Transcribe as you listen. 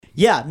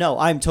Yeah, no,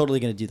 I'm totally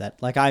going to do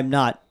that. Like, I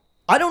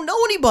don't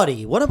know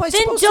anybody. What am I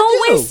supposed to do? Then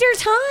don't waste your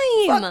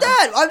time. Fuck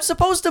that. I'm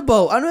supposed to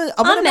vote.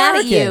 I'm mad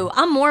at you.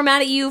 I'm more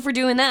mad at you for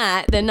doing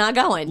that than not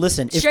going.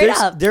 Listen, straight if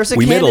up. there's a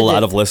we candidate, made a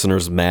lot of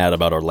listeners mad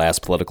about our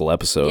last political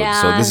episode,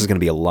 so this is going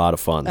to be a lot of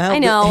fun. I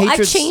know.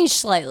 I've changed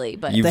slightly,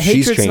 but the she's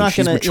hatred's changed. not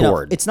She's going to.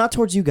 matured. It's not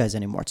towards you guys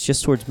anymore. It's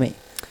just towards me.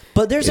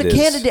 But there's It a is.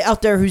 candidate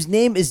out there whose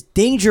name is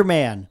Danger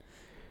Man.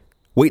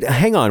 Wait,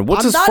 hang on.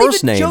 What's his I'm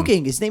first not even name?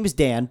 joking. His name is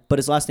Dan, but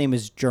his last name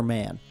is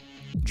German.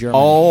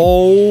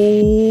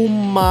 Oh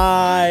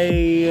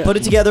my! Put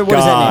it together. What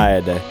is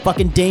that name? God.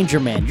 Fucking Danger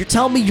Man. You're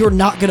telling me you're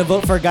not going to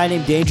vote for a guy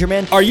named Danger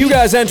Man? Are you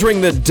guys entering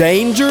the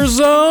danger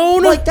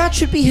zone? Like, that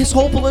should be his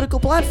whole political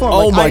platform.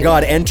 Oh Like, my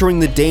God, entering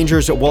the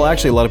danger zone. Well,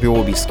 actually, a lot of people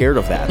will be scared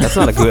of that. That's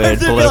not a good They'd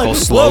be political like,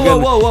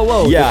 slogan.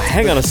 Whoa. Yeah,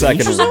 hang on a second.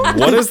 Danger zone?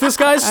 What is this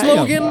guy's I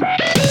know.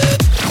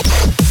 slogan?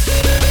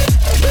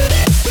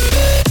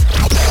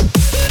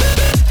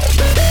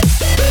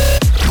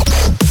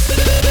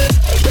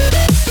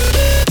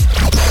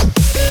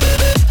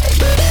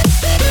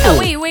 Oh,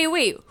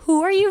 wait.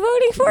 Who are you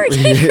voting for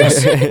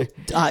again?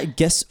 I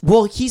guess.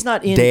 Well, he's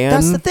not in. Dan?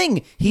 That's the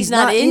thing. He's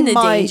not in the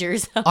my, danger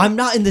zone. I'm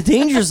not in the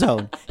danger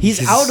zone.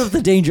 He's out of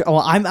the danger. Well,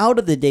 I'm out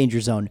of the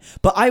danger zone.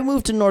 But I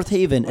moved to North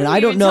Haven, and What are I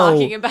don't you know.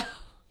 talking about?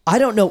 I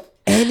don't know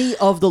any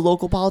of the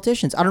local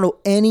politicians. I don't know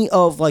any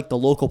of like the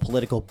local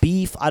political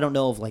beef. I don't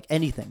know of like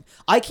anything.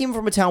 I came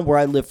from a town where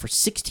I lived for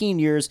 16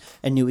 years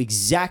and knew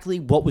exactly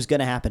what was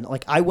going to happen.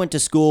 Like, I went to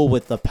school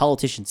with the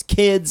politicians'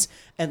 kids,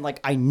 and like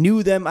I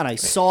knew them and I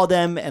saw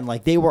them, and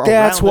like they were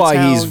That's around the why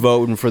town. he's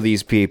voting for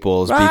these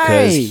people, is because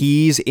Right.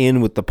 he's in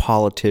with the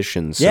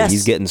politicians, so Yes.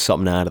 he's getting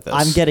something out of this.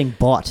 I'm getting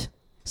bought.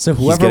 So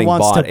He's whoever getting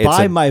wants bought. to It's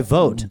buy a my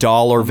vote,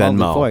 dollar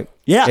I'm all Venmo. for it.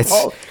 Yeah.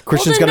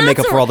 Christian's then going to make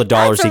up that's for all the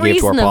dollars that's he a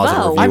gave to our reason to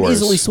positive vote. viewers. I'm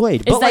easily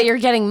swayed. Is But that like, you're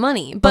getting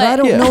money. but I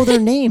don't Yeah. know their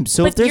names.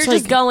 So But if there's you're like,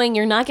 just going,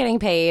 you're not getting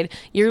paid.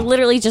 You're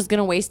literally just going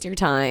to waste your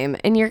time.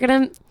 And you're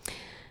going to...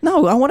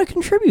 no, I want to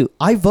contribute.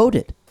 I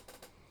voted.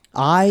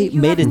 I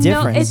made a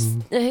difference.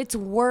 It's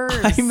worse.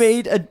 I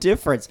made a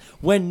difference.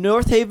 When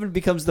North Haven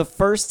becomes the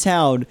first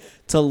town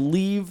to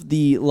leave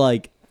the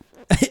like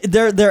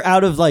they're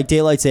out of like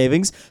daylight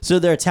savings, so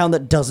they're a town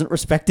that doesn't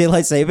respect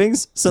daylight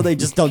savings, so they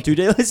just don't do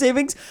daylight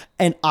savings,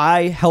 and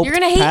I helped. You're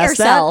gonna hate pass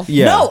yourself. That.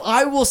 Yeah. No,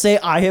 I will say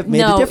I have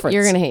made a difference.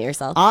 You're going to hate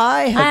yourself.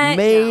 I have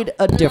made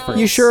a difference.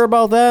 You sure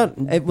about that?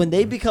 And when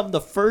they become the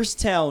first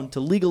town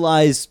to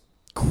legalize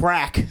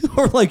crack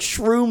or like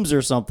shrooms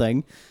or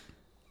something,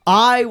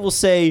 I will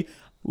say,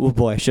 oh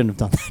boy, I shouldn't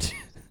have done that.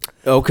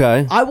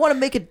 Okay. I want to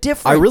make a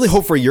difference. I really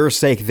hope for your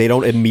sake they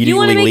don't wanna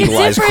immediately make a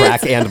legalize difference?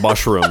 crack and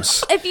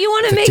mushrooms. If you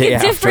want to the make day a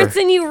after. difference,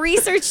 then you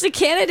research the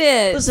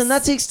candidates. Listen,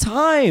 that takes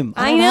time.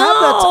 I don't know.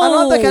 I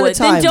don't have that kind of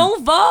time. Then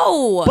don't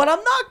vote. But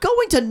I'm not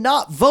going to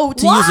not vote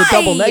to Why? use a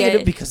double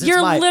negative because it's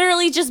you're my.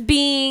 literally just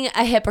being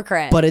a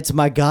hypocrite. But it's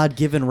my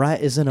God-given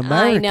right as an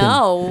American. I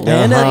know.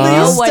 And Uh-huh.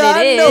 at least What it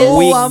I is. know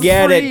we I'm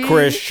get free. it,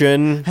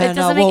 Christian. It And I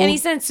doesn't make any won't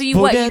sense. So you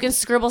what? You forget. can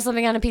scribble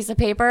something on a piece of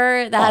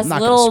paper that I'm has not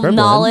gonna little scribble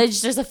it.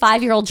 knowledge. There's a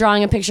 5-year-old drawing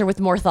a picture with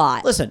more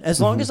thought. Listen,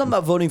 as long as I'm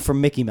not voting for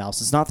Mickey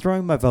Mouse, it's not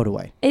throwing my vote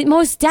away. It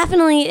most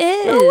definitely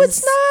is. No,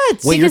 it's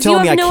not. Wait, you're Because you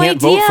telling me I have no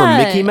can't vote for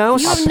idea. Mickey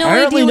Mouse? You have no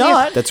Apparently idea what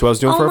you're- not. That's what I was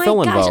doing Oh for a my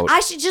fill-in gosh, vote.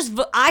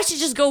 I should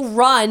just go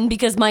run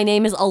because my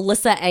name is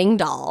Alyssa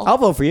Engdahl. I'll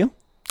vote for you.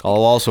 I'll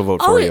also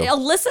vote Oh, for you.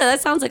 Alyssa, that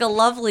sounds like a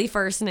lovely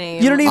first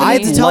name. You don't even I'd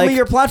need to tell like- me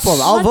your platform.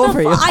 I'll What vote the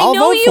for you. I I'll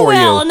know vote you for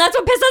will, you. and that's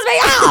what pisses me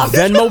off.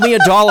 Venmo me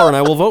 $1 and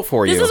I will vote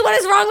for you. This is what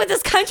is wrong with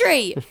this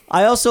country.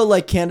 I also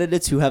like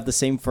candidates who have the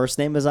same first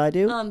name as I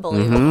do.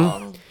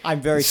 Unbelievable.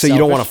 I'm very so you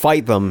don't want to selfish.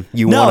 fight them.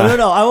 You No, wanna,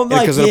 no. I'm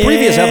like, because in the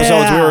previous yeah.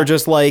 episodes we were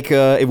just like,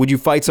 would you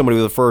fight somebody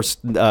with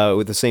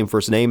the same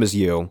first name as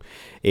you?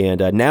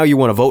 And now you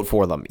want to vote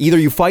for them. Either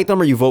you fight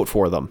them or you vote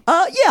for them.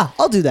 Yeah,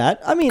 I'll do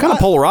that. I mean, Kind of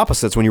polar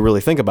opposites when you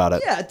really think about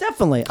it. Yeah,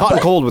 definitely. Hot and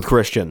But cold with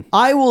Christian.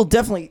 I will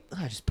definitely.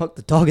 I just poked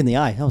the dog in the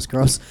eye. That was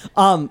gross.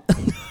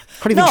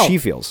 How do you think she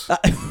feels?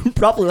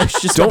 Probably like she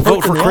just Don't got vote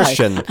poked for in the eye.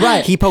 Christian.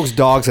 Right. He pokes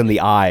dogs in the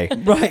eye.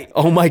 Right.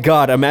 Oh my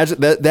God! Imagine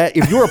that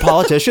if you were a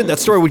politician, that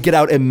story would get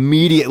out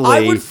immediately.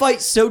 I would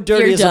fight so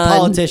dirty You're as done. a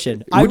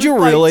politician. I Would you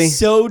fight really?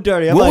 So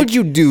dirty. I'm What like, would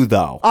you do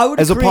though? I would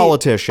as a create-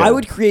 politician. I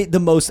would create the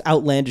most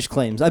outlandish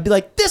claims. I'd be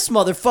like, "This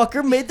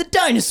motherfucker made the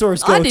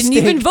dinosaurs go I didn't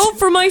even extinct." vote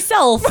for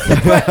myself.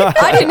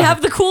 I didn't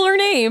have the cooler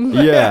name.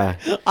 Yeah.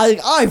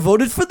 I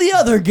voted for the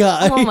other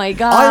guy. Oh my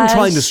gosh. I'm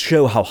trying to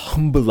show how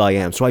humble I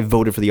am, so I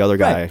voted for the other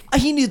guy.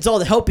 Right. He needs all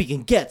the help he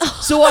can get,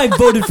 so I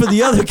voted for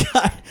the other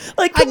guy.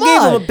 Like, I come gave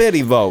on. him a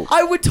bitty vote.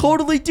 I would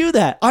totally do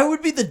that. I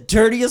would be the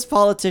dirtiest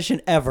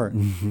politician ever.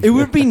 It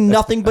would be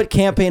nothing but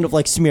campaign of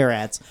like smear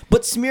ads,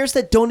 but smears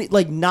that don't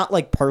like not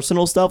like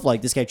personal stuff,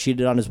 like this guy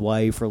cheated on his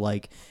wife or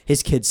like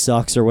his kid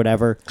sucks or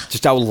whatever.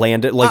 Just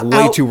outlandish, like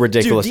way too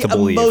ridiculous Dude, to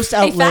believe. Most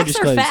Hey, outlandish facts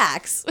are claims.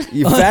 facts.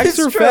 Facts It's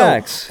are true.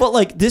 facts. But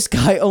like this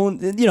guy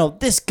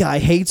this guy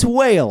hates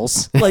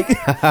whales. Like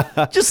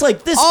just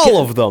like this All guy,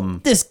 of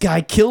them. This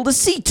guy killed a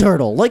sea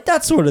turtle. Like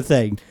that sort of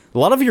thing. A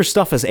lot of your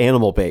stuff is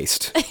animal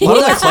based. A lot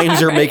of the claims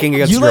you're making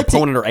against your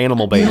opponent are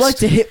animal based. You like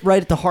to hit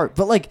right at the heart,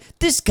 but like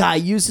this guy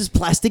uses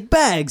plastic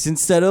bags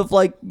instead of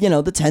like the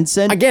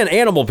 10-cent. Again,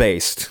 animal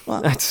based.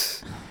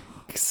 That's.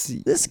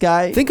 This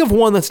guy. Think of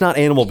one that's not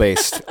animal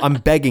based. I'm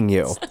begging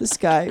you. This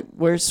guy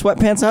wears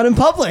sweatpants out in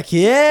public.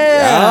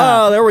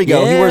 Yeah. Oh, there we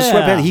go. Yeah. He wears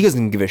sweatpants. He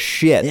doesn't give a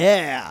shit.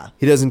 Yeah.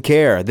 He doesn't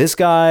care. This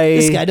guy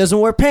doesn't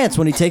wear pants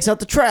when he takes out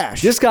the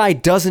trash. This guy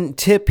doesn't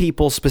tip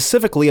people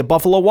specifically at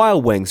Buffalo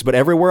Wild Wings, but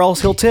everywhere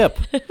else he'll tip.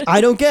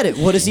 I don't get it.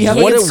 What does he have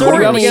What against do you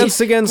have Courtney?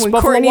 against when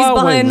Buffalo Courtney's Wild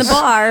behind Wings? the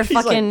bar, He's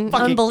like, fucking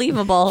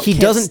unbelievable. He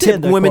Can't doesn't tip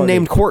stand that women Courtney.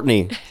 named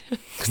Courtney.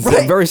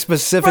 Right. Very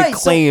specific Right,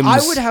 claims.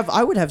 So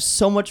I would have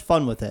so much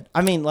fun with it.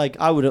 I mean, like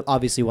I would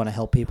obviously want to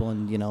help people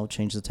and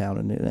change the town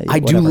and I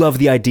do love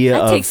the idea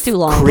That of takes too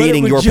long.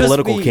 creating But it your would just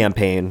political be-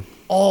 campaign.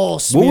 Oh,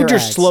 What smear would your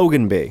ads.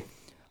 slogan be?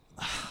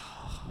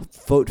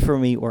 Vote for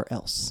me or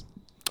else.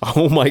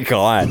 Oh my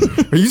God.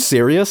 Are you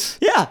serious?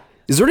 Yeah.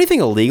 Is there anything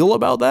illegal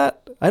about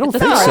that? I don't It's a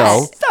think threat.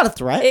 so. It's not a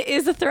threat. It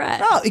is a threat.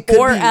 No, it could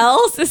or be.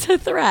 else it's a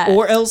threat.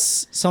 Or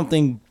else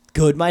something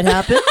good might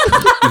happen.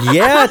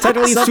 Yeah,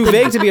 technically it's too Something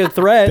vague to be a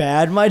threat.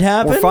 Bad might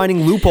happen. We're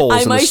finding loopholes I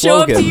in the might show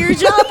up slogan. to your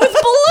job with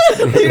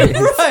balloons.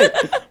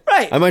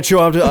 right. I might show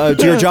up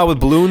to your job with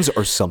balloons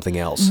or something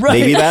else. Right.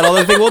 Maybe that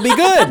other thing will be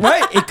good.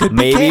 Right. It could be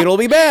Maybe it'll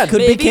be bad. Could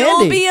Maybe be candy.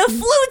 it'll be a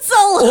flute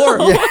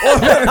solo.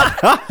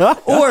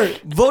 or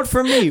vote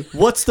for me.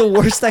 What's the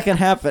worst that can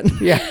happen?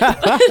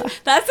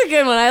 That's a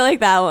good one. I like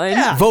that one.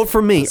 Yeah. Vote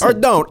for me or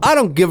don't. I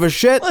don't give a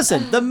shit.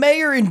 Listen, the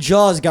mayor in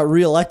Jaws got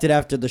reelected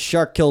after the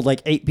shark killed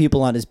like 8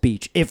 people on his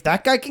beach. If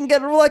that guy can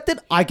get elected,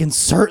 I can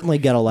certainly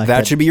get elected.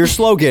 That should be your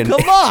slogan.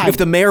 Come on. If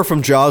the mayor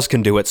from Jaws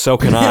can do it, so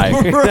can I.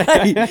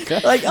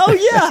 right. Like, oh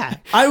yeah.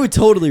 I would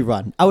totally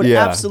run. I would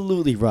Yeah.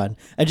 absolutely run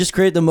and just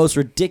create the most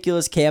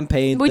ridiculous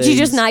campaign. Would you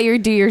just not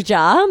do your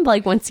job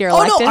like once you're Oh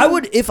elected? no, I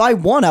would if I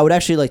won, I would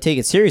actually like take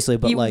it seriously,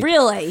 but You like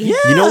really? Yeah.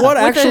 You know what?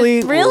 With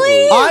Actually,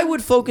 really? I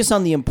would focus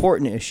on the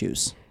important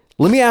issues.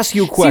 let me ask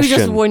you a So you question.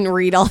 just wouldn't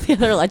read all the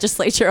other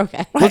legislature.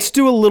 Okay. Let's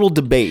do a little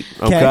debate,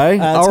 okay?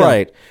 let's All go.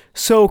 right.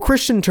 So,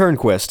 Christian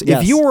Turnquist,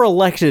 Yes. if you were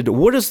elected,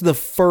 what is the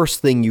first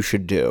thing you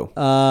should do?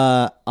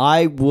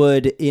 I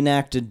would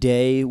enact a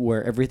day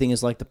where everything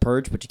is like the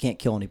purge, but you can't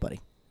kill anybody.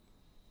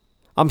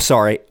 I'm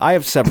sorry. I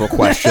have several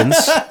questions.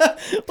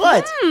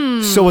 What?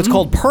 So, it's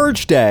called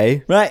Purge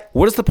Day. Right.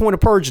 What is the point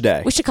of Purge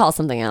Day? We should call it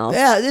something else.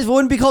 Yeah, this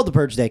wouldn't be called the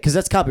purge day because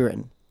that's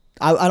copywritten.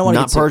 I don't want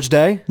to Not Purge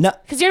Day? No,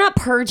 Because you're not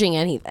purging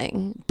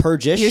anything.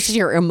 purge-ish. It's just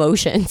your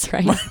emotions,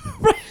 right?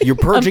 You're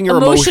purging your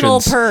Emotional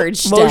emotions.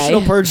 purge Emotional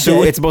day. purge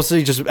So, day. it's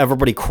mostly just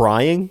everybody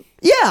crying?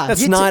 Yeah.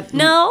 That's it's- not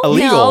No,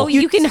 illegal. no,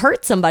 you can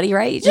hurt somebody,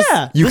 right? Just-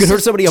 Yeah. You This can hurt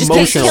is- somebody just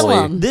can't kill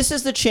emotionally. 'em. This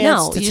is the chance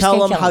No, to you just tell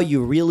can't them kill how 'em.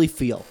 you really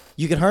feel.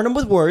 You can hurt them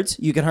with words.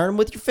 You can hurt them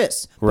with your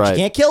fists. But Right. you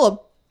can't kill them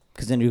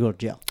because then you go to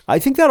jail. I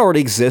think that already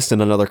exists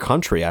in another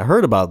country. I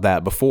heard about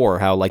that before,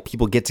 how like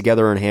people get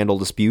together and handle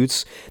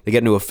disputes. They get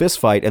into a fist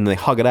fight and they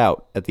hug it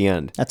out at the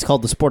end. That's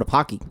called the sport of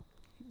hockey.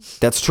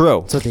 That's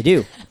true. That's what they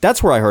do.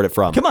 That's where I heard it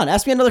from. Come on,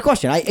 ask me another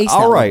question. I aced that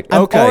All one. right.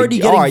 I'm Okay. already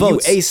getting All right,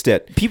 votes. you aced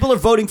it. People are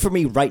voting for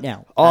me right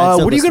now.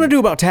 What are you going to do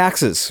about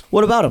taxes?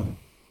 What about them?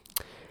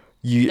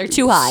 They're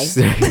too high.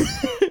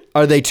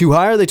 Are they too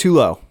high or are they too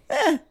low?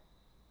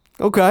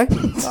 Okay.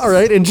 All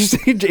right.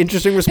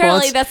 Interesting response.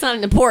 Apparently, that's not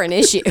an important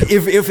issue.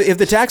 If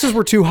the taxes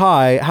were too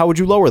high, how would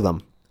you lower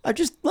them? I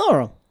just lower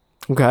them.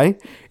 Okay.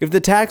 If the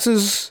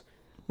taxes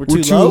We're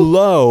were too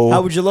low,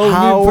 How would you lower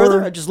them even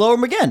further? I just lower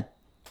them again.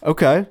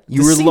 Okay. You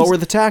This would seems- lower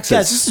the taxes.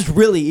 Guys, this is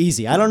really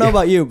easy. I don't know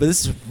about you, but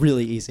this is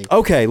really easy.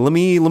 Okay, let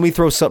me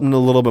throw something a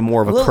little bit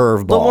more of a curveball.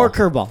 A little more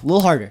curveball. A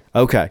little harder.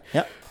 Okay.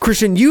 Yep.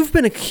 Christian, you've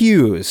been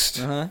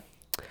accused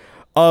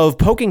of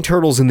poking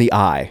turtles in the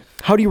eye.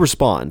 How do you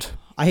respond?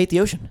 I hate the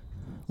ocean.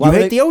 You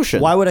hate would the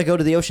ocean? Why would I go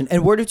to the ocean?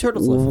 And where do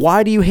turtles live?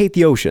 Why do you hate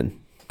the ocean?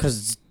 Because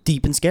it's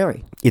deep and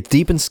scary. It's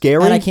deep and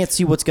scary. And I can't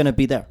see what's going to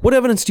be there. What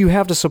evidence do you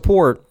have to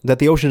support that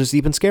the ocean is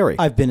deep and scary?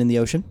 I've been in the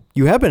ocean.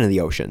 You have been in the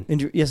ocean.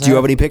 Yes, Do you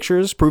have any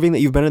pictures proving that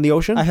you've been in the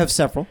ocean? I have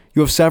several.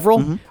 You have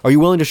several? Are you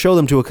willing to show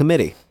them to a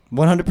committee?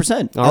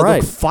 100%. All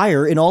right. Look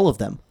fire in all of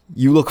them.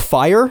 You look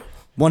fire?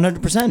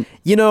 100%.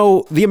 You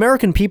know, the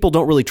American people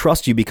don't really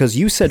trust you because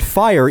you said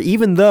fire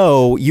even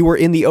though you were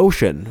in the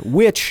ocean,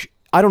 which,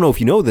 I don't know if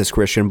you know this,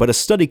 Christian, but a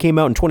study came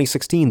out in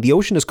 2016. The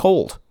ocean is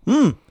cold.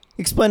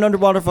 Explain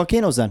underwater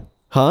volcanoes then.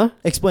 Huh?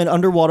 Explain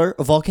underwater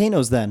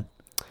volcanoes then.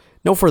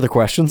 No further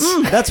questions.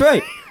 That's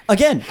right.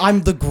 Again,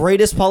 I'm the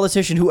greatest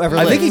politician who ever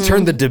I lived. think he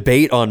turned the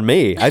debate on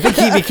me. I think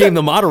he became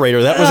the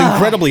moderator. That was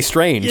incredibly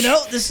strange. You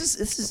know, this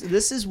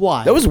is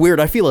why. That was weird.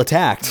 I feel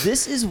attacked.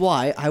 This is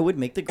why I would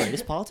make the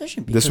greatest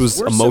politician. This because was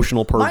we're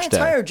emotional purge My day.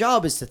 entire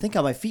job is to think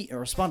on my feet and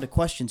respond to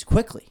questions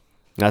quickly.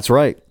 That's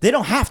right. They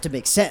don't have to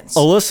make sense.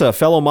 Alyssa,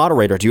 fellow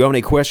moderator, do you have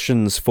any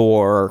questions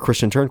for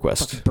Christian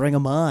Turnquist? Bring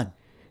them on.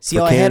 See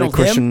how I handled him?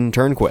 Christian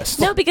Turnquist.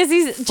 No, because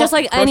he's just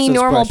like any those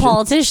normal questions.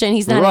 politician.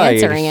 He's not Right.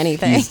 answering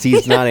anything.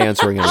 He's not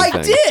answering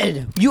anything. I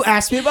did. You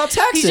asked me about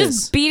taxes. He's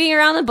just beating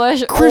around the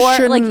bush,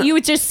 Christian- or like you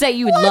would just say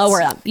you would lower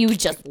them. You would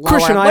just lower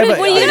Christian, them. I have What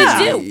are you a- gonna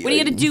do? What are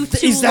you gonna do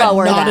to Is that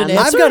lower not them? an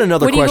answer? I've got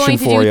another What are you question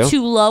going to for do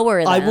you. to lower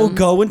them? I will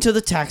go into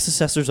the tax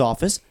assessor's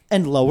office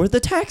and lower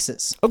the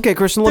taxes. Okay,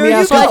 Christian, let There me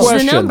you ask you a go. fudge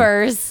question. the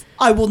numbers.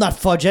 I will not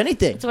fudge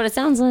anything. That's what it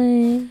sounds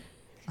like.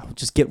 I will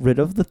just get rid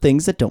of the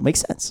things that don't make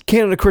sense.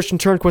 Canada Christian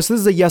Turnquist, this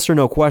is a yes or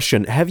no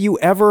question. Have you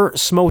ever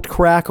smoked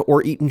crack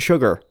or eaten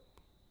sugar?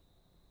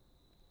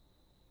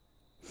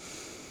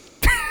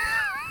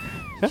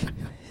 I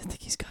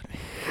think he's got me.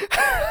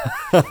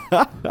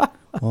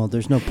 Well,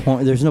 there's no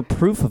point. There's no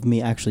proof of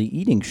me actually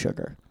eating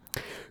sugar.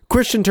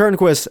 Christian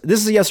Turnquist, this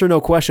is a yes or no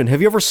question.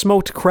 Have you ever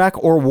smoked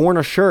crack or worn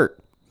a shirt?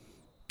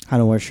 I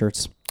don't wear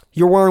shirts.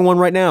 You're wearing one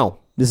right now.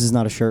 This is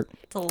not a shirt.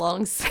 It's a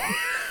long.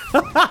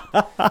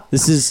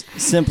 This is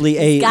simply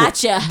a.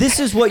 Gotcha. This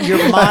is what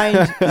your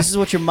mind. This is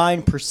what your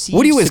mind perceives.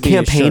 What are you, his to be a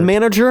campaign shirt.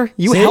 manager?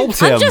 You See? helped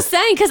him. I'm just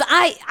saying because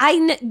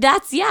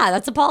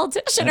that's a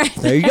politician right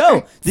There you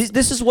go.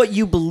 This is what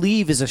you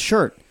believe is a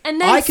shirt. And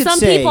then I could some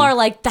say, people are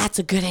like, "That's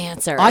a good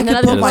answer," I and then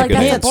could other put people are my like,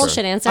 "That's a pants-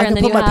 bullshit answer." I and could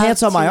then put you my have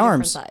pants on my two different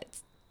arms.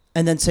 sides.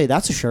 and then say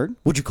that's a shirt.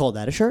 Would you call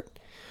that a shirt?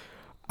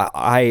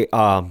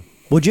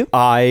 Would you?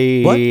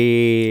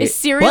 Is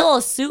cereal What?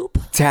 a soup?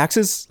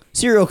 Taxes?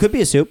 Cereal could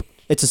be a soup.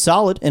 It's a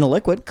solid in a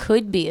liquid.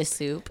 Could be a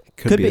soup.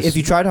 Could be if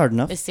you tried hard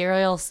enough. Is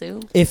cereal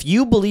soup? If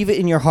you believe it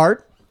in your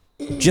heart,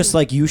 just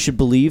like you should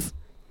believe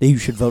that you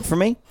should vote for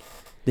me,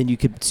 then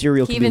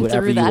cereal He can be even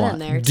whatever threw you that want. in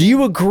there. Do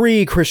you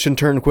agree, Christian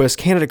Turnquist,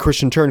 candidate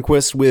Christian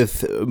Turnquist,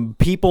 with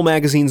People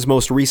Magazine's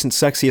most recent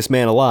sexiest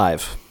man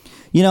alive?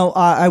 You know,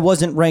 I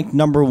wasn't ranked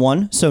number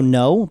 1, so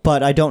no,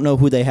 but I don't know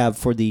who they have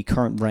for the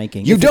current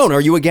ranking. You If it's- don't.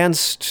 Are you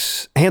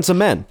against handsome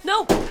men?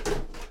 No.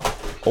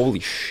 Holy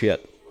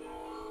shit.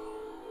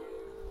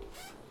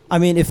 I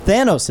mean, if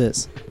Thanos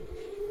is.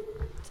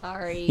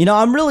 Sorry. You know,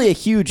 I'm really a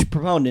huge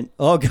proponent.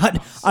 Oh,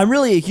 God. I'm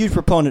really a huge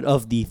proponent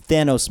of the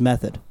Thanos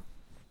method.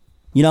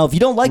 You know, if you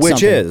don't like Which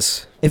something.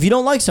 is? If you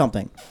don't like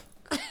something,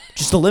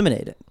 just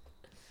eliminate it.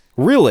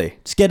 Really?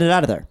 Just get it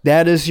out of there.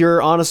 That is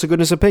your honest to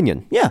goodness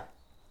opinion? Yeah.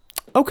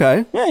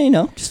 Okay. Yeah, you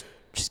know,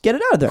 just get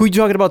it out of there. Who are you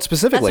talking about That's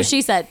specifically? what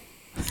she said.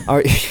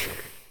 Are-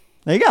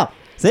 There you go.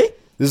 See?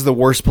 This is the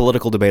worst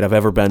political debate I've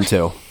ever been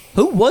to.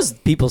 Who was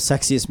People's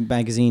Sexiest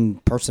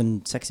Magazine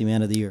person, Sexy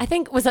Man of the Year? I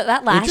think was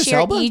that last Idris year?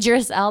 Elba?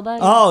 Idris Elba.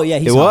 Oh yeah,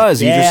 he's It hot.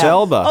 was Idris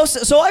Elba. Oh,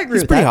 so I agree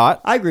He's with pretty that.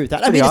 hot. I agree with that.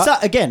 I Pretty mean, hot. it's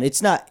not. Again,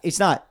 it's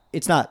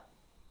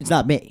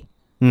not me.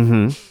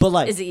 Mm-hmm. But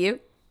like, Is it you?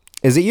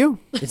 Is it you?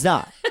 it's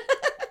not.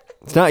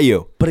 It's not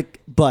you.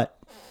 But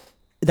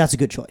that's a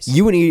good choice.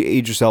 You and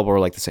Idris Elba are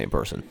like the same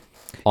person.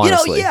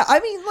 Honestly. You know, yeah. I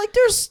mean, like,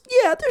 there's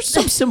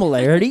some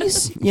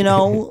similarities. You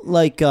know,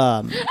 like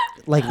You're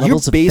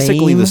levels of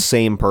basically fame. the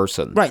same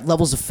person. Right,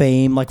 levels of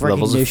fame, like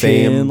Levels of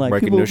recognition, fame, like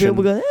recognition,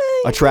 people go,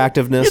 hey,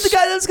 attractiveness. you're the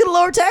guy that's gonna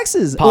lower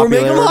taxes or make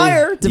them Popularity.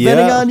 higher,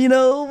 depending Yeah.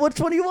 on which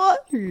one you want.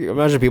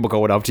 Imagine people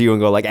going up to you and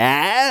go like,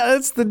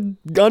 that's the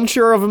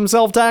unsure of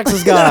himself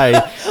taxes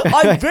guy.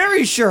 I'm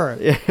very sure.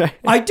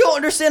 I don't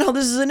understand how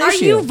this is an Are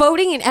issue. you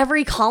voting in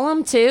every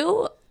column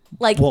too?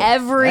 Like Well,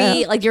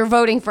 yeah. like you're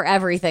voting for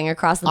everything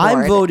across the board.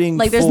 I'm voting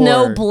like there's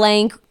no for-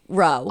 blank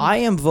row. I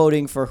am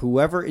voting for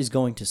whoever is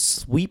going to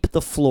sweep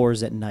the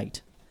floors at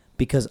night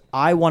because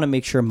I want to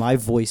make sure my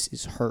voice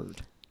is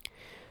heard.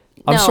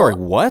 I'm No. sorry,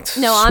 what?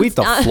 No, Sweep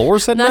the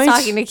floors at I'm night? not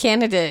talking to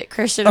candidate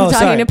Christian. I'm Oh,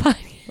 talking sorry. to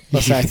Pioneer.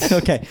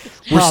 Okay.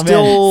 We're Oh, man.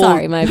 still.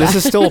 Sorry, my This bad.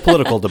 is still a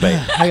political debate.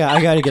 I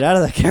got to get out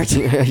of that character.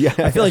 Yeah.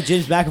 I feel like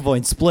James McAvoy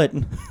in Split.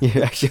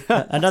 Yeah.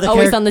 Another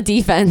Always character. on the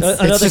defense.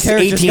 Another It's just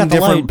character's 18 got the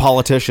different line.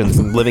 politicians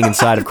living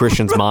inside of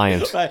Christian's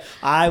mind.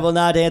 I will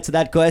not answer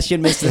that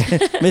question,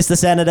 Mr.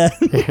 Senator.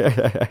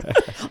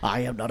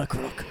 I am not a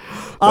crook.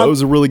 That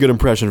was a really good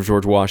impression of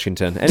George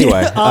Washington.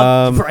 Anyway,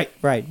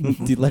 right.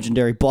 The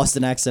legendary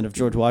Boston accent of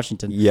George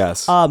Washington.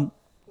 yes.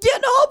 Yeah,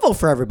 no, I'll vote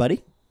for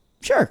everybody.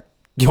 Sure.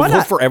 You Why vote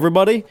not? for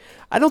everybody?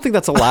 I don't think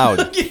that's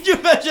allowed. Can you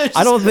imagine?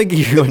 I don't think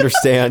you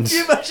understand. Can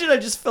you imagine I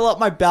just fill out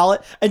my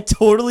ballot and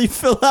totally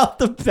fill out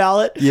the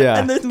ballot? Yeah.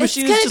 And the it's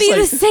machine gonna is be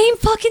just the like, same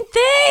fucking the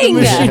thing.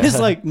 machine is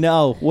like,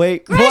 no,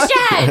 wait. What?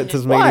 Christian! That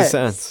doesn't make any What?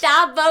 sense.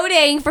 Stop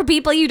voting for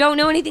people you don't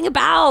know anything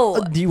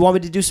about. Do you want me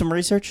to do some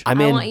research? I I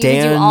mean, want you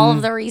Dan. to do all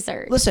of the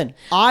research. Listen,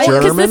 Because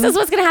this German? is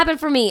what's going to happen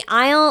for me.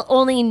 I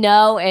only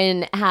know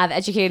and have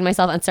educated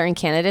myself on certain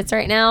candidates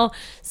right now.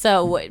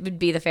 So what would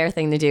be the fair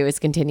thing to do is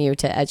continue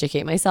to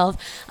educate myself.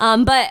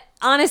 But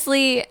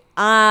honestly,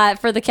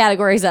 for the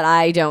categories that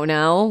I don't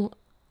know,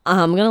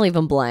 I'm going to leave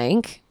them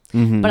blank.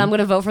 Mm-hmm. But I'm going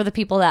to vote for the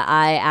people that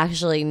I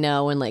actually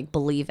know and like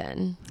believe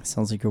in.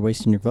 Sounds like you're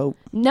wasting your vote.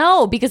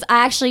 No, because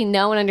I actually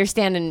know and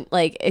understand and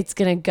like it's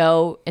going to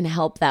go and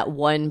help that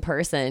one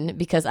person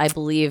because I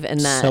believe in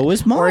that. So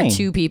is Or mine.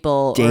 two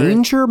people.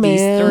 Danger or these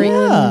Man. three.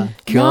 Yeah.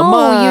 Come No,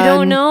 on. you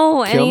don't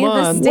know any Come of the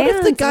on. stands. What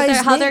if the guy's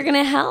how they're name-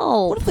 going to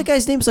help. What if the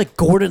guy's name is like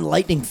Gordon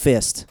Lightning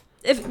Fist?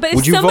 If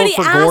Would you vote somebody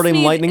for asked Gordon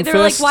me, Lightning they're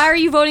like, Fist? "Why are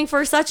you voting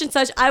for such and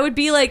such?" I would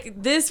be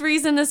like, "This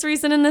reason, this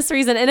reason, and this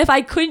reason." And if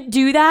I couldn't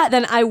do that,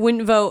 then I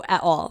wouldn't vote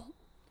at all.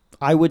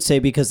 I would say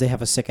because they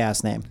have a sick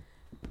ass name.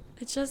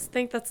 I just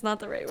think that's not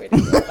the right way to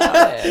go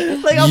about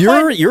it. Like,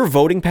 Your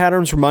voting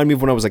patterns remind me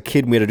of when I was a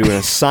kid. We had to do an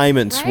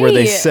assignment where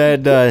they Right.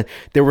 said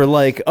they were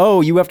like, "Oh,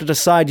 you have to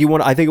decide. You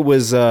want?" I think it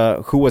was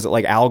who was it?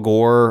 Like Al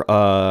Gore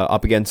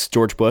up against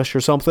George Bush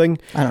or something.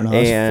 I don't know. I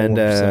was And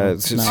four,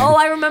 it's so just- no. Oh,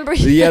 I remember.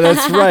 yeah,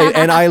 that's right.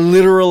 And I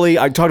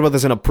talked about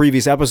this in a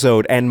previous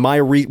episode, and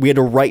we had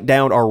to write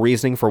down our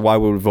reasoning for why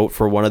we would vote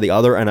for one or the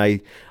other. And I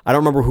don't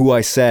remember who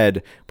I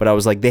said, but I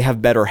was like, they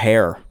have better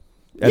hair,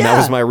 and that Yeah.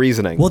 was my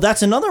reasoning. Well,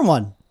 that's another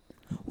one.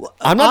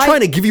 I'm not trying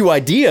to give you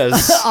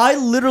ideas. I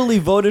literally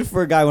voted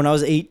for a guy when I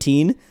was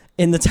 18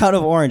 in the town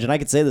of Orange, and I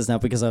could say this now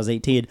because I was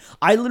 18.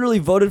 I literally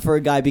voted for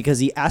a guy because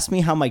he asked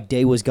me how my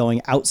day was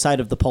going outside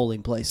of the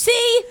polling place.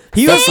 See,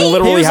 That's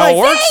literally how it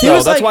works, he though.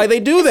 was That's like- why they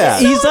do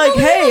that. He's like,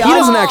 hey, He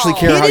doesn't actually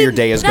care how your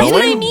day is that's going.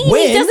 what I mean.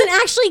 win, He doesn't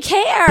actually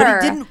care.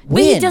 but he didn't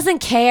But he win. doesn't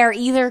care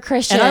either,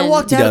 Christian. And I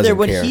walked out of there doesn't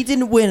when care. he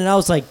didn't win, and I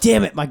was like,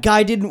 damn it, my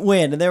guy didn't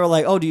win. And they were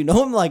like, oh, do you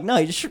know him? Like, no,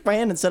 he just shook my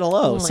hand and said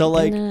hello. Oh my So,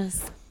 like,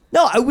 goodness.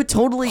 no, I would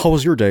totally. How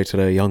was your day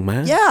today, young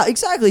man? Yeah,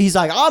 exactly. He's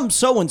like, I'm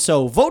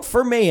so-and-so. Vote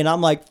for me. And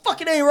I'm like,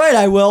 fucking ain't right,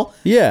 I will.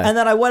 Yeah. And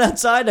then I went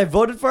outside, I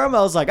voted for him.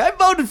 I was like, I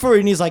voted for you.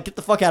 And he's like, get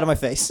the fuck out of my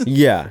face.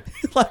 Yeah.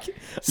 Like,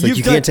 It's like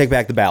you can't take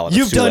back the ballot. It's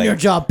You've too done late. your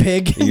job,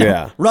 pig.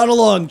 Yeah. Run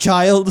along,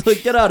 child.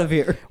 Like, get out of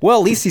here. Well,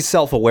 at least he's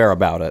self-aware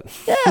about it.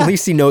 Yeah. At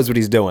least he knows what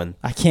he's doing.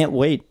 I can't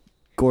wait.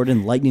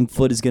 Gordon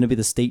Lightningfoot is going to be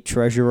the state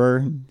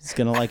treasurer. He's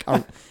going to like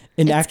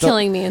enact. It's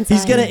killing me inside.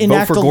 He's going to Vote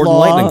enact for a Gordon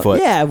law. Lightningfoot.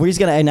 Yeah, where he's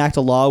going to enact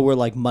a law where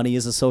like money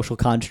is a social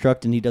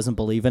construct and he doesn't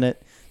believe in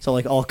it. So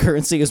like all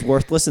currency is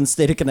worthless in the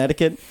state of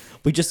Connecticut.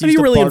 We just How use do you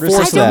the really barter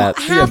enforce system. I that?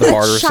 don't Yeah, have the a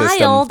barter system.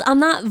 child. I'm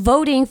not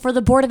voting for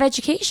the Board of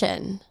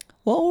Education.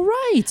 Well,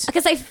 right.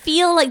 Because I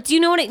feel like, do you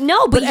know what I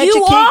know? But, But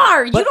you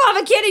are. You but- don't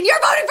have a kid and you're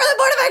voting for the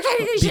Board of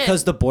Education.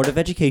 Because the Board of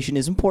Education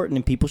is important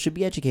and people should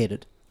be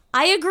educated.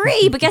 I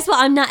agree. But guess what?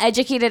 I'm not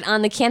educated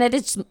on the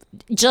candidates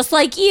just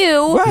like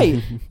you.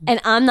 Right.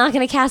 And I'm not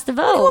going to cast a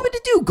vote. What do you want me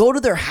to do? Go to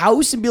their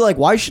house and be like,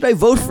 why should I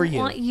vote for I you?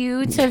 want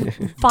you to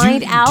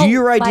find out do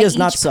your ideas by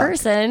not each suck?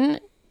 person.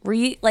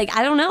 Like,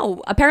 I don't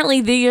know.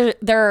 Apparently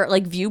their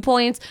like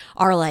viewpoints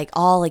are like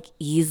all like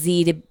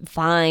easy to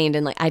find,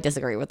 and like I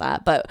disagree with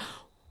that. But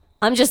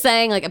I'm just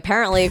saying, like,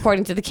 apparently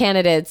according to the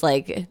candidates,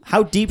 like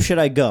How deep should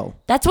I go?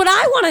 that's what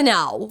I want to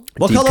know.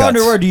 What Deep color cuts.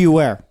 underwear do you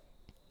wear?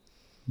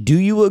 Do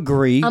you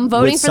agree? I'm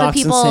voting with for the socks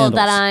and people sandals?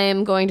 that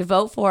I'm going to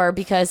vote for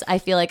because I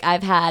feel like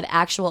I've had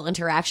actual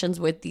interactions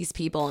with these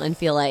people and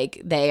feel like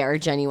they are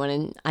genuine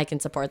and I can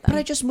support them. But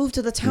I just moved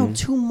to the town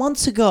 2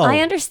 months ago. I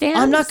understand.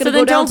 I'm not So going to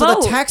then go down don't to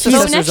the vote. tax Vote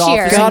assessor's next office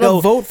year. and Gotta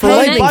go, vote for hey,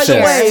 Lightning by the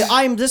Fist." way,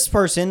 I'm this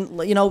person.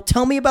 You know,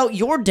 tell me about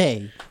your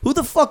day. Who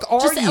the fuck are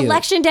Just you?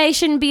 election day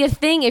shouldn't be a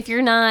thing if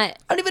you're not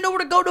I don't even know where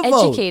to go to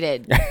vote.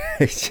 educated.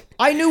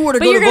 I knew where to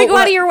But go you're to going vote. to go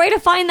out of when your way to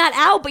find that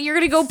out, but you're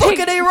going to go pick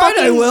Fucking ain't right, I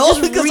fucking will,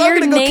 just because I'm weird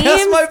gonna go cast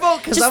names. my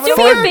vote, 'cause Just I'm do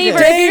gonna me a vote favor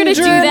again. if you're going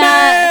to do Danger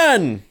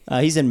that.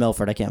 Man! He's in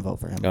Milford. I can't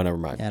vote for him. Oh, never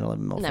mind. Yeah, I don't live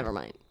in Milford. Never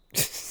mind.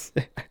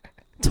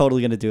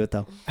 Totally going to do it,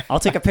 though. I'll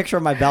take a picture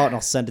of my ballot and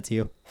I'll send it to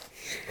you.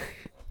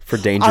 For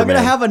Danger I'm Man.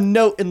 gonna have a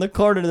note in the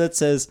corner that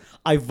says,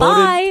 "I voted.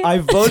 Bye. I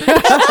voted.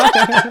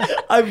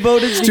 I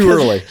voted. It's too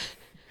early.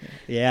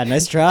 Yeah,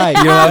 nice try. You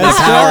don't have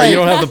the power. You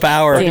don't have the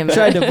power. Damn it.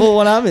 Tried to pull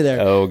one on me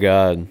there. Oh,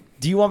 God.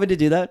 Do you want me to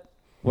do that?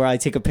 Where I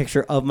take a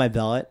picture of my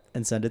ballot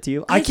and send it to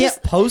you? I can't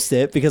just- post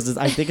it because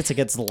I think it's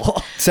against the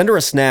law. Send her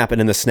a snap, and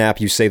in the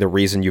snap, you say the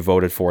reason you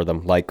voted for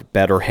them, like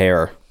better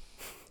hair.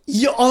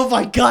 Oh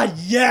my god,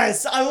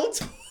 yes! I will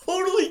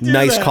totally do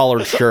Nice that.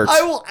 collared shirts.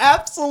 I will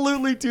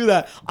absolutely do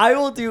that. I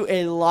will do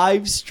a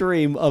live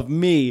stream of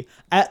me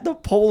at the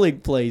polling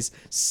place,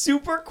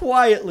 super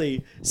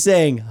quietly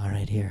saying, "All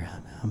right, here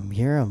I'm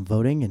here. I'm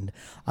voting, and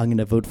I'm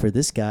gonna vote for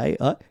this guy.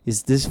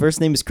 His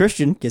first name is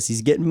Christian. Guess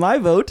he's getting my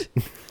vote."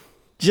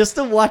 Just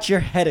to watch your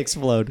head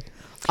explode.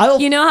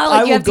 You know how I like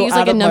you will have to go use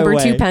like out a of my number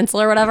 2 way.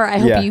 pencil or whatever? I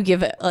hope Yeah. you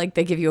give it like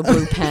they give you a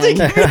blue pen.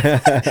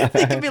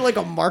 They give me like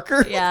a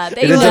marker. Yeah,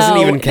 they It know. doesn't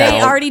even They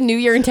count. already knew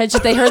your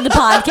intentions. They heard the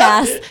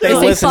podcast. They say,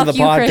 listen to "Fuck the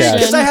you, podcast." Christian."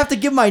 Because I have to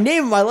give my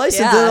name and my license.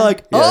 Yeah. They're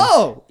like,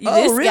 oh,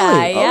 This really?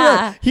 guy, Oh,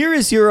 yeah. Here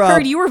is your.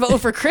 Heard you were voting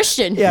for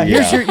Christian. Yeah,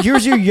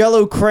 here's your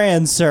yellow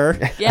crayon, sir.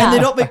 Yeah. And they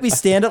don't make me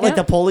stand at like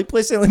Yeah. the polling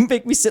place. They like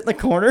make me sit in the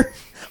corner,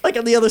 like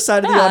on the other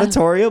side of the Yeah.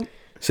 auditorium.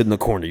 Sit in the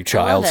corner, you I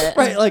child. love it.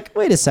 Right, like,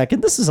 wait a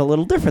second, this is a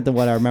little different than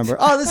what I remember.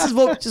 Oh, this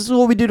is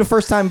what we do to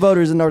first-time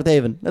voters in North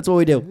Haven. That's what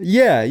we do.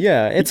 Yeah,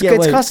 yeah. It's can't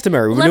wait.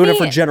 customary. We've been Let doing it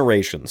for me-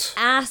 generations.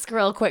 Ask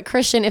real quick,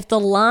 Christian, if the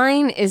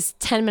line is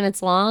 10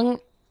 minutes long,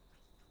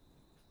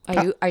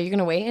 are you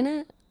gonna wait in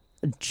it?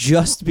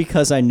 Just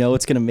because I know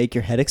it's going to make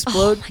your head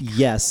explode,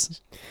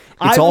 yes.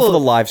 It's all for the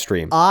live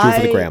stream. Do it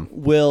for the I gram.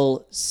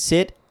 will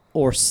sit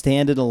or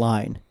stand in a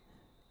line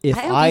if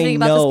I hope I you think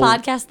know.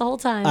 about this podcast the whole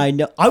time. I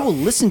know. I will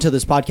listen to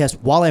this podcast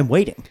while I'm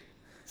waiting,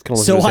 He's gonna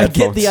listen so to his I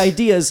get the headphones.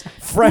 ideas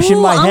fresh in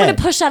Ooh, my I'm head.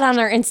 gonna push that on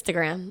our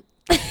Instagram.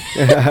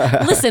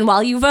 Listen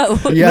while you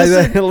vote. Yeah,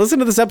 listen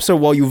to this episode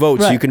while you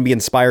vote so you can be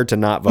inspired to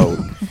not vote.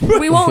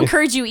 We won't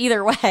encourage you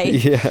either way.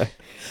 Yeah.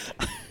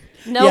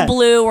 No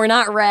blue. We're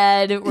not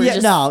red. We're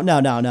just...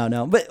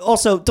 No. But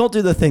also, don't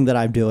do the thing that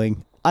I'm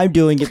doing. I'm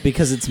doing it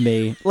because it's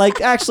me. Like,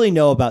 actually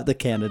know about the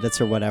candidates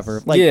or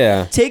whatever. Like,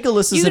 take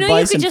Alyssa's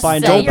advice and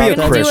find out about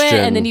that. Do it,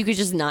 and then you could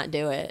just not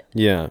do it.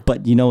 Yeah.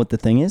 But you know what the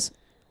thing is?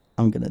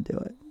 I'm going to do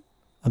it.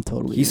 I'm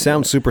totally. He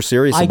sounds super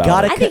serious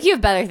about it. I think you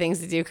have better things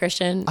to do,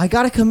 Christian. I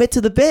got to commit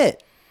to the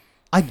bit.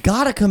 It's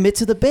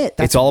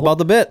all about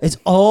the bit. It's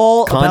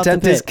all content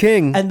about the bit. is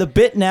king. And the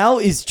bit now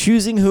is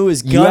choosing who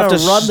is going to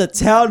run the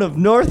town of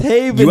North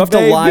Haven. You have to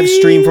live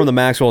stream from the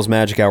Maxwell's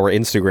Magic Hour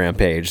Instagram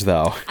page,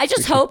 though. I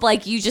just hope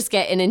like you just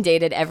get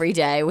inundated every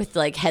day with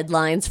like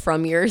headlines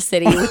from your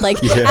city with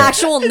like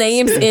actual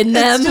names in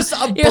them. It's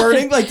just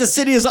burning, like the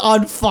city is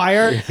on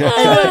fire. And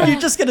then you're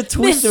just going to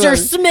tweet Mr.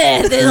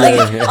 Smith is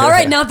like, all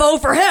right, now vote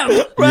for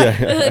him.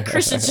 Right?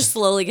 Christian just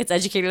slowly gets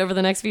educated over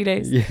the next few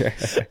days. Yeah.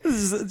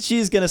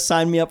 She's going to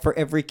sign me up for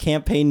every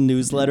campaign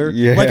newsletter,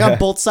 like on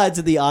both sides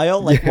of the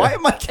aisle. Like, why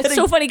am I getting? It's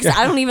so funny because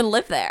I don't even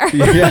live there.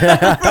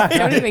 I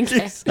don't even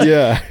care.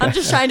 Yeah, I'm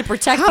just trying to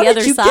protect How the did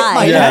other you side. Get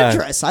my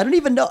address? I don't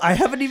even know. I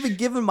haven't even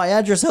given my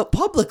address out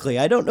publicly.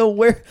 I don't know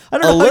where. I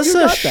don't know.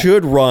 Alyssa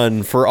should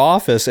run for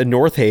office in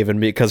North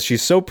Haven because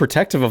she's so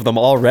protective of them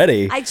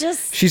already.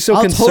 She's so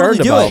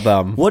concerned about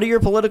them. What are your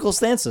political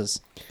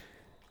stances?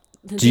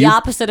 The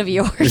opposite of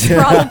yours,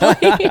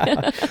 probably.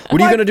 What are you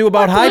going to do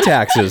about high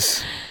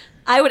taxes?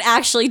 I would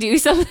actually do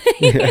something.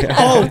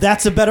 Oh,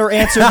 that's a better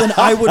answer than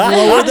I would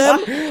lower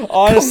them?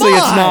 Honestly,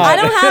 it's not. I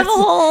don't have a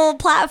whole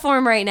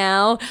platform right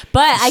now,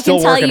 but I can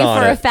tell you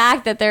for a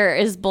fact that there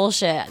is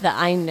bullshit that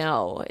I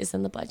know is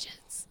in the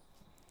budgets.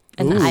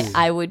 And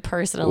I would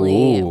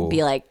personally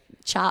be like,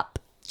 chop,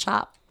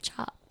 chop,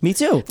 chop. Me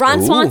too.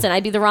 Ron Swanson.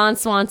 I'd be the Ron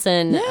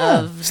Swanson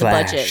of the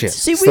budget. Shit.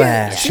 See,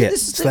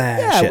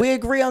 we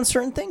agree on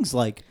certain things.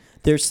 Like,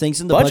 there's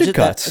things in the budget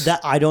that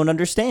I don't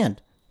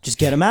understand. Just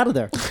get them out of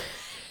there.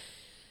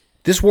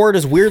 This word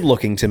is weird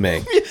looking to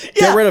me.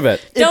 Get rid of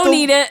it. Don't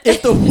need it.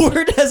 If the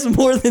word has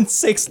more than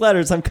 6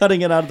 letters, I'm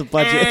cutting it out of the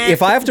budget.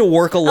 If I have to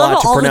work a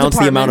lot to pronounce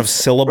the amount of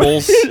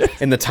syllables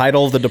in the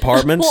title of the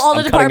department, all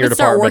the departments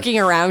start working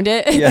around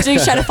it. Yeah. So you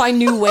try to find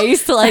new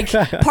ways to like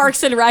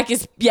Parks and Rec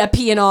is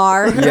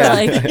P&R.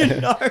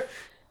 Yeah.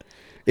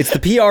 It's the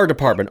PR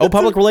department. Oh,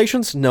 public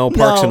relations? No,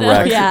 Parks and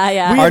Rec.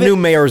 Yeah. Our new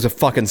mayor is a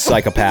fucking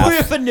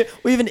psychopath.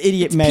 we have an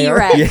idiot mayor.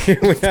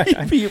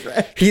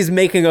 P-Rec. He's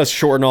making us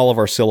shorten all of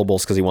our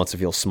syllables because he wants to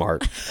feel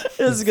smart. This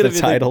is going to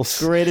be the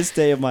greatest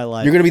day of my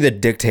life. You're going to be the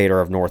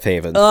dictator of North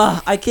Haven.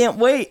 I can't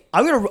wait.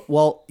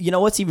 Well, you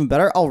know what's even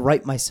better? I'll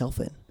write myself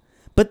in.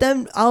 But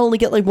then I'll only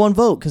get like 1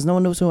 vote because no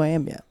one knows who I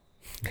am yet.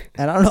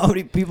 And I don't know how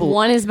many people.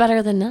 1 is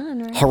better than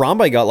none, right?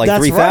 Harambe got like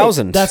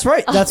 3,000. That's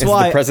right. That's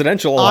why the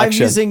presidential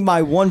election. I'm using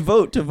my 1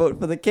 vote to vote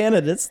for the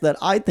candidates that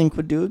I think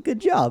would do a good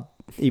job,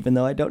 even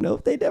though I don't know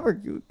if they'd ever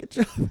do a good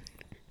job.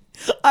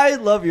 I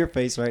love your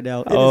face right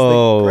now. It is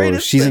the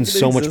greatest she's thing in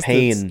so much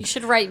pain. You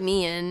should write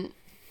me in.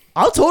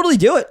 I'll totally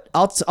do it.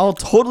 I'll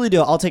totally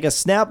do it. I'll take a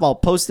snap. I'll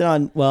post it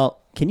on.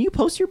 Well, can you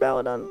post your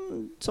ballot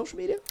on social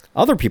media?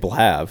 Other people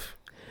have.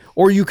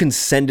 Or you can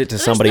send it to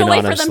somebody no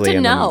anonymously. Way for them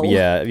to know.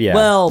 Yeah.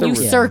 Well, you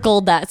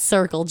circled that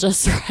circle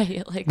just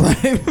right. Like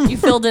you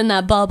filled in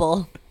that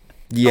bubble.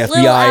 The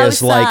FBI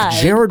is like,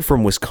 Jared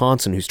from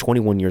Wisconsin, who's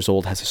 21 years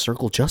old, has a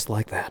circle just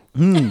like that.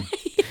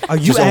 Are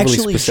you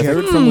actually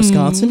Jared from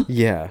Wisconsin?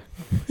 Yeah.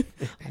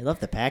 I love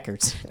the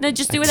Packers. No,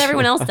 just do what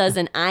everyone else does,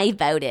 and I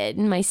voted.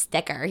 My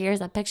sticker.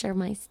 Here's a picture of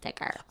my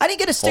sticker. I didn't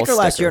get a sticker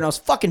last year, and I was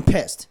fucking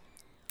pissed.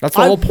 That's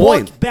the whole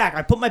point. I walked back.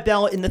 I put my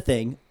ballot in the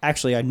thing.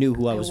 Actually, I knew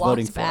who I was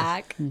voting for.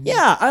 Back.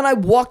 Yeah, and I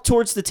walked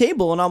towards the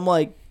table, and I'm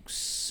like,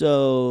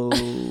 so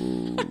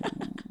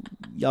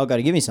y'all got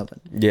to give me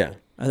something. Yeah.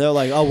 And they're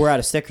like, oh, we're out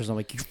of stickers. I'm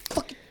like, you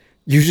fucking.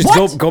 You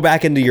just go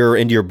back into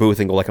your booth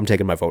and go like, I'm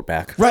taking my vote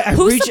back. Right. I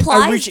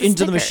reach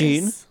into the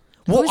machine.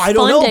 Well, I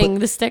don't know. But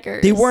the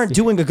stickers? They weren't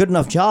doing a good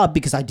enough job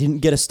because I didn't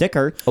get a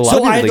sticker.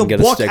 So I had to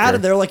walk out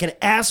of there like an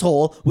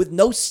asshole with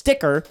no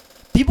sticker.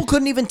 People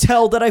couldn't even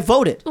tell that I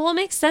voted. Well, it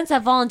makes sense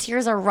that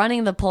volunteers are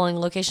running the polling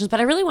locations, but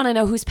I really want to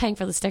know who's paying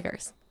for the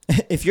stickers.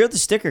 If you're the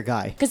sticker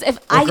guy. Because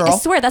I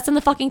swear that's in the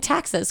fucking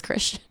taxes,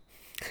 Christian.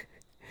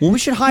 Well, we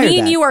should hire Me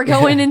and you are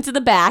going into the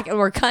back and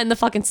we're cutting the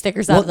fucking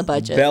stickers out of the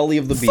budget. Belly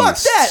of the beast. Fuck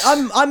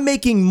that. I'm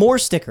making more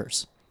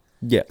stickers.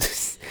 Yeah.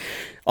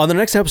 On the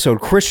next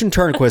episode, Christian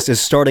Turnquist is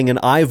starting an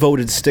I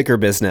voted sticker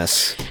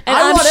business. And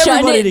I'm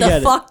shutting it the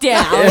fuck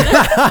down.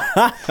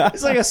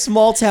 It's like a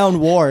small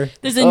town war.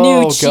 There's a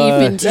new chief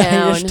in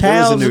town.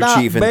 There's a new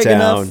chief in big town.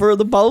 enough for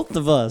the both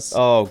of us.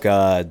 Oh,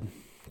 God.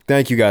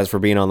 Thank you guys for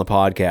being on the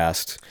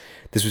podcast.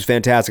 This was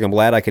fantastic. I'm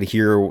glad I could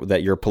hear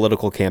that your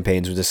political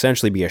campaigns would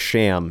essentially be a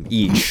sham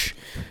each.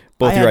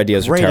 Both your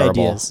ideas are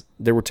terrible. Ideas.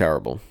 They were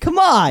terrible. Come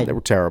on. They were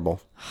terrible.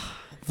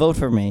 Vote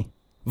for me.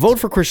 Vote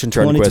for Christian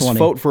Turnquist. 2020.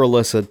 Vote for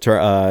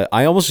Alyssa.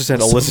 I almost just said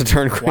Alyssa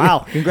Turnquist. Wow,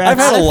 congrats. I've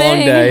had Not a long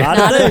thing. day.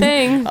 Not a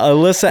thing.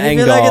 Alyssa If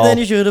you like it, then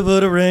you Engdahl. should have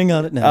put a ring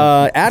on it.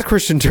 No. At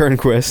Christian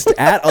Turnquist.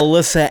 At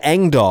Alyssa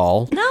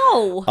Engdahl.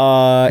 No.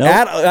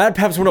 At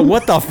Peps.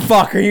 What the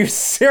fuck? Are you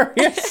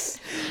serious?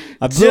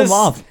 I blew him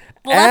off.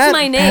 Well, that's At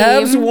my name.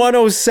 Peps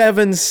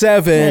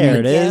 1077. There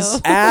it Thank is.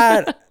 you.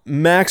 At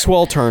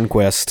Maxwell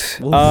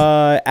Turnquist.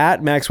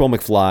 At Maxwell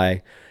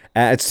McFly.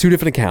 It's 2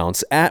 different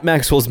accounts. At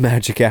Maxwell's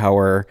Magic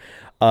Hour.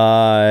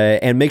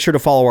 And make sure to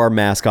follow our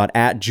mascot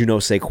at Juno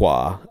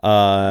Sequa.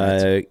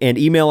 And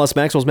email us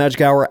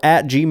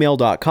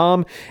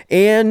maxwellsmagichour@gmail.com.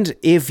 And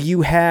if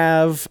you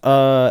have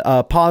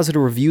a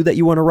positive review that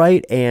you want to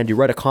write and you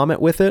write a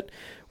comment with it,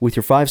 with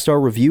your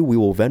 5-star review, we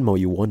will Venmo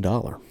you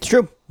 $1. It's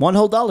true. $1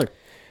 whole.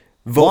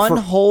 Vote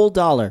whole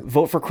dollar.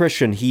 Vote for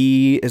Christian.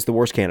 He is the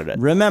worst candidate.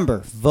 Remember,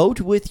 vote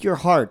with your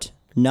heart,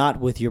 not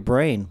with your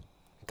brain.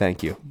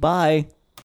 Thank you. Bye.